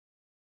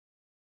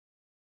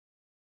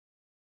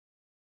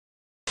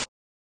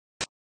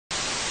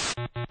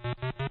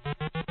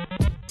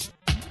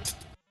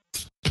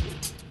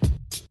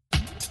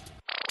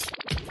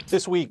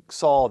This week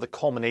saw the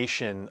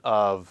culmination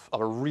of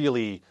a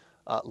really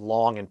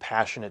long and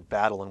passionate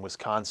battle in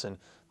Wisconsin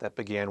that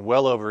began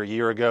well over a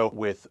year ago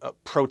with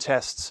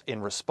protests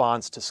in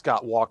response to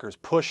Scott Walker's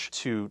push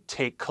to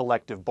take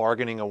collective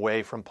bargaining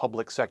away from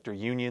public sector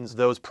unions.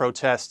 Those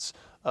protests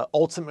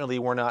ultimately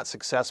were not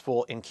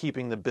successful in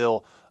keeping the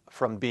bill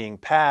from being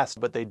passed,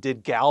 but they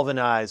did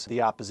galvanize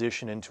the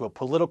opposition into a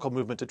political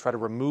movement to try to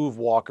remove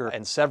Walker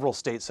and several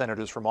state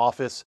senators from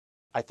office.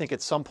 I think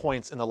at some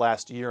points in the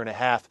last year and a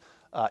half,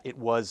 it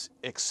was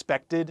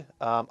expected,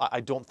 I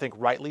don't think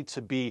rightly,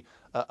 to be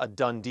a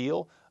done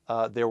deal.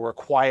 There were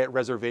quiet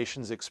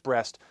reservations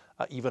expressed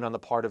even on the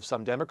part of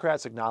some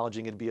Democrats,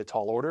 acknowledging it'd be a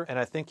tall order. And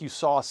I think you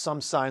saw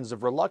some signs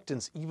of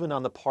reluctance even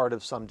on the part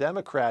of some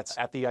Democrats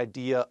at the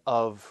idea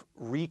of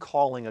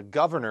recalling a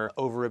governor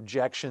over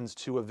objections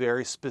to a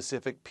very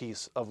specific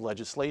piece of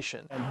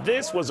legislation. And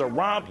this was a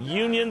romp.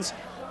 Unions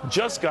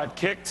just got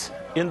kicked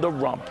in the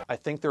rump. I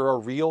think there are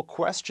real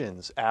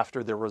questions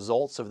after the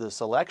results of this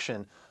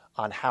election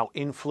on how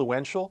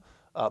influential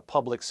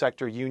public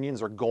sector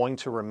unions are going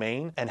to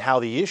remain and how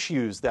the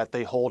issues that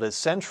they hold as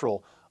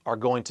central are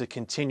going to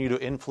continue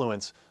to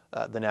influence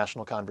the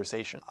national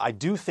conversation. I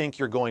do think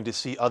you're going to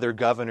see other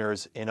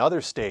governors in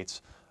other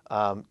states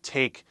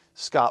take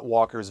Scott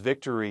Walker's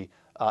victory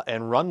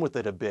and run with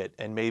it a bit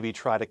and maybe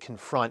try to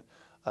confront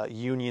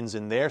unions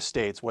in their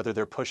states, whether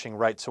they're pushing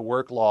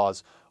right-to-work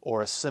laws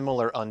or a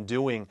similar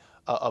undoing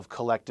of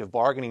collective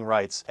bargaining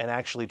rights, and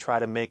actually try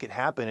to make it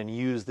happen and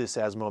use this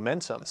as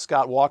momentum.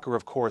 Scott Walker,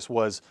 of course,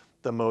 was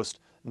the most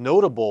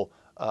notable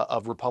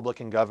of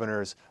Republican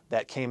governors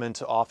that came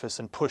into office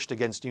and pushed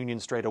against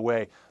unions straight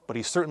away, but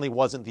he certainly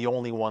wasn't the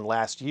only one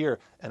last year,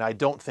 and I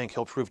don't think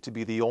he'll prove to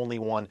be the only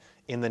one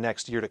in the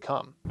next year to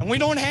come. And we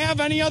don't have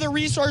any other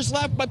resource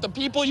left but the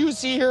people you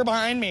see here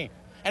behind me.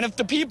 And if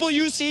the people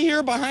you see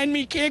here behind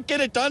me can't get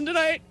it done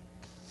tonight,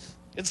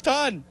 it's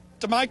done.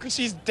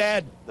 Democracy's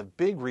dead. The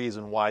big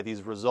reason why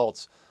these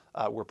results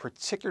were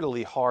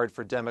particularly hard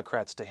for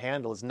Democrats to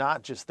handle is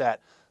not just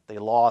that they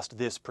lost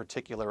this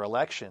particular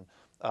election,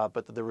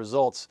 but that the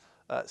results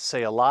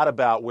say a lot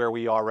about where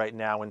we are right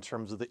now in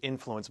terms of the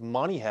influence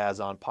money has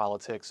on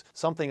politics.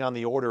 Something on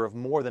the order of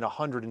more than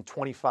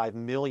 $125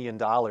 million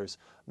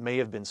may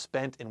have been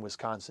spent in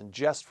Wisconsin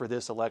just for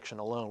this election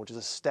alone, which is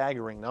a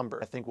staggering number.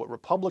 I think what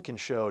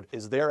Republicans showed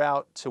is they're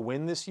out to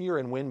win this year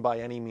and win by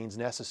any means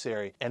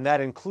necessary, and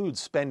that includes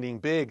spending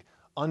big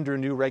under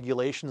new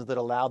regulations that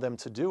allow them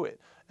to do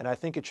it. And I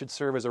think it should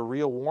serve as a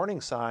real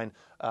warning sign,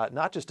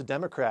 not just to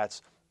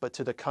Democrats, but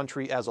to the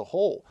country as a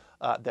whole,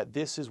 that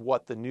this is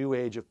what the new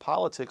age of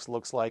politics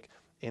looks like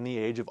in the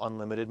age of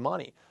unlimited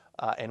money.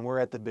 And we're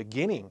at the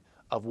beginning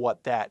of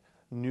what that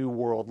new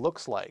world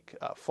looks like,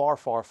 far,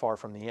 far, far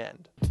from the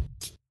end.